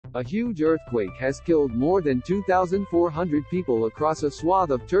A huge earthquake has killed more than 2,400 people across a swath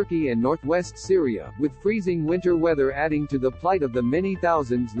of Turkey and northwest Syria, with freezing winter weather adding to the plight of the many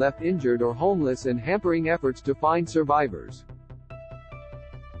thousands left injured or homeless and hampering efforts to find survivors.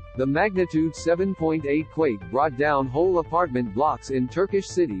 The magnitude 7.8 quake brought down whole apartment blocks in Turkish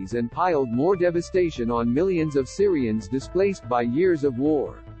cities and piled more devastation on millions of Syrians displaced by years of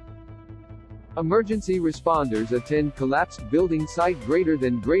war. Emergency responders attend collapsed building site greater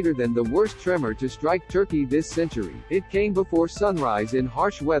than the worst tremor to strike Turkey this century. It came before sunrise in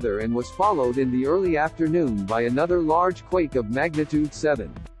harsh weather and was followed in the early afternoon by another large quake of magnitude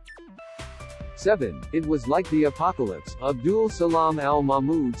 7. It was like the apocalypse, Abdul Salam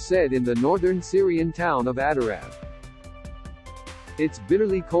al-Mahmoud said in the northern Syrian town of Adarab. It's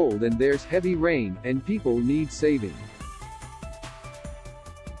bitterly cold and there's heavy rain, and people need saving.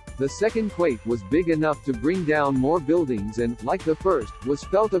 The second quake was big enough to bring down more buildings and, like the first, was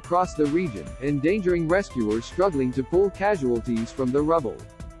felt across the region, endangering rescuers struggling to pull casualties from the rubble.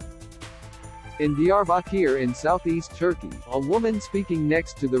 In Diyarbakir in southeast Turkey, a woman speaking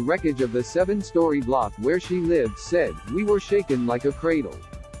next to the wreckage of the 7-story block where she lived said, "We were shaken like a cradle.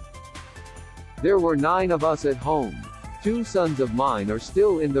 There were 9 of us at home. 2 sons of mine are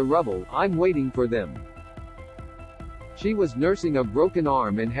still in the rubble, I'm waiting for them." She was nursing a broken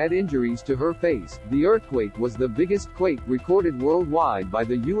arm and had injuries to her face. The earthquake was the biggest quake recorded worldwide by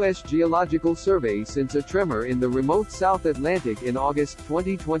the U.S. Geological Survey since a tremor in the remote South Atlantic in August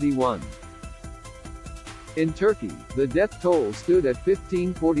 2021. In Turkey, the death toll stood at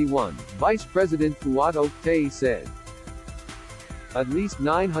 1541, Vice President Fuat Oktay said. At least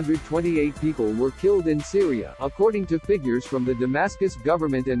 928 people were killed in Syria, according to figures from the Damascus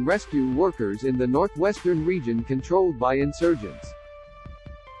government and rescue workers in the northwestern region controlled by insurgents.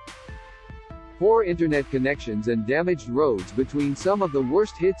 Poor internet connections and damaged roads between some of the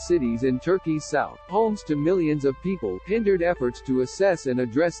worst-hit cities in Turkey's south, homes to millions of people, hindered efforts to assess and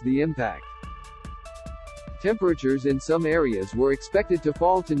address the impact. Temperatures in some areas were expected to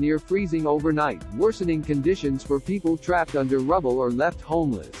fall to near freezing overnight, worsening conditions for people trapped under rubble or left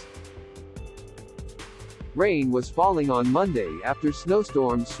homeless. Rain was falling on Monday after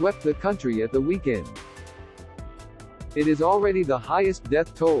snowstorms swept the country at the weekend. It is already the highest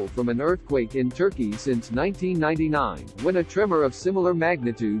death toll from an earthquake in Turkey since 1999, when a tremor of similar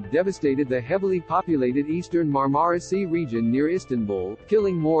magnitude devastated the heavily populated eastern Marmara Sea region near Istanbul,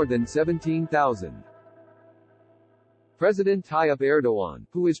 killing more than 17,000. President Tayyip Erdogan,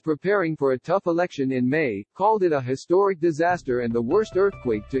 who is preparing for a tough election in May, called it a historic disaster and the worst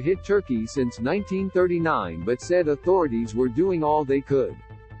earthquake to hit Turkey since 1939 but said authorities were doing all they could.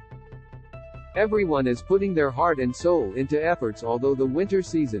 Everyone is putting their heart and soul into efforts although the winter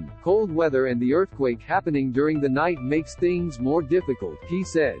season, cold weather and the earthquake happening during the night makes things more difficult, he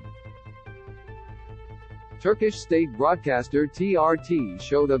said. Turkish state broadcaster TRT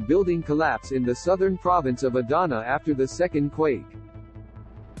showed a building collapse in the southern province of Adana after the second quake.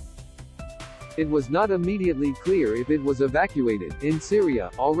 It was not immediately clear if it was evacuated. In Syria,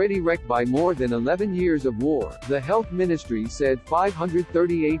 already wrecked by more than 11 years of war, the health ministry said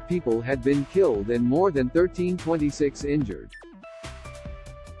 538 people had been killed and more than 1,326 injured.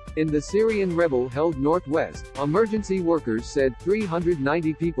 In the Syrian rebel-held northwest, emergency workers said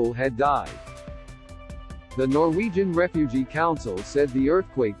 390 people had died. The Norwegian Refugee Council said the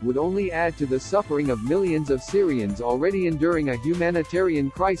earthquake would only add to the suffering of millions of Syrians already enduring a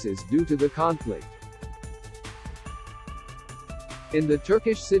humanitarian crisis due to the conflict. In the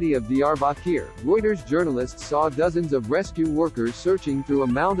Turkish city of Diyarbakir, Reuters journalists saw dozens of rescue workers searching through a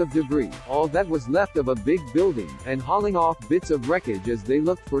mound of debris, all that was left of a big building, and hauling off bits of wreckage as they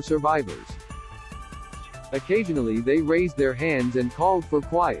looked for survivors. Occasionally they raised their hands and called for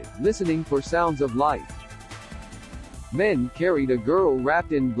quiet, listening for sounds of life. Men carried a girl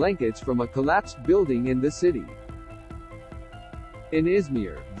wrapped in blankets from a collapsed building in the city. In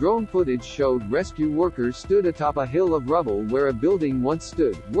Izmir, drone footage showed rescue workers stood atop a hill of rubble where a building once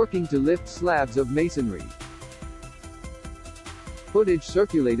stood, working to lift slabs of masonry. Footage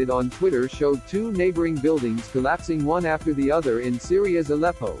circulated on Twitter showed 2 neighboring buildings collapsing one after the other in Syria's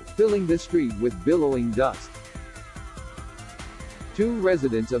Aleppo, filling the street with billowing dust. 2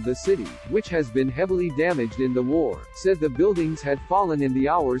 residents of the city, which has been heavily damaged in the war, said the buildings had fallen in the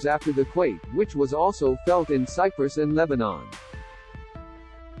hours after the quake, which was also felt in Cyprus and Lebanon.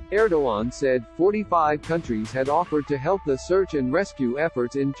 Erdogan said 45 countries had offered to help the search and rescue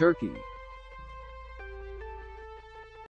efforts in Turkey.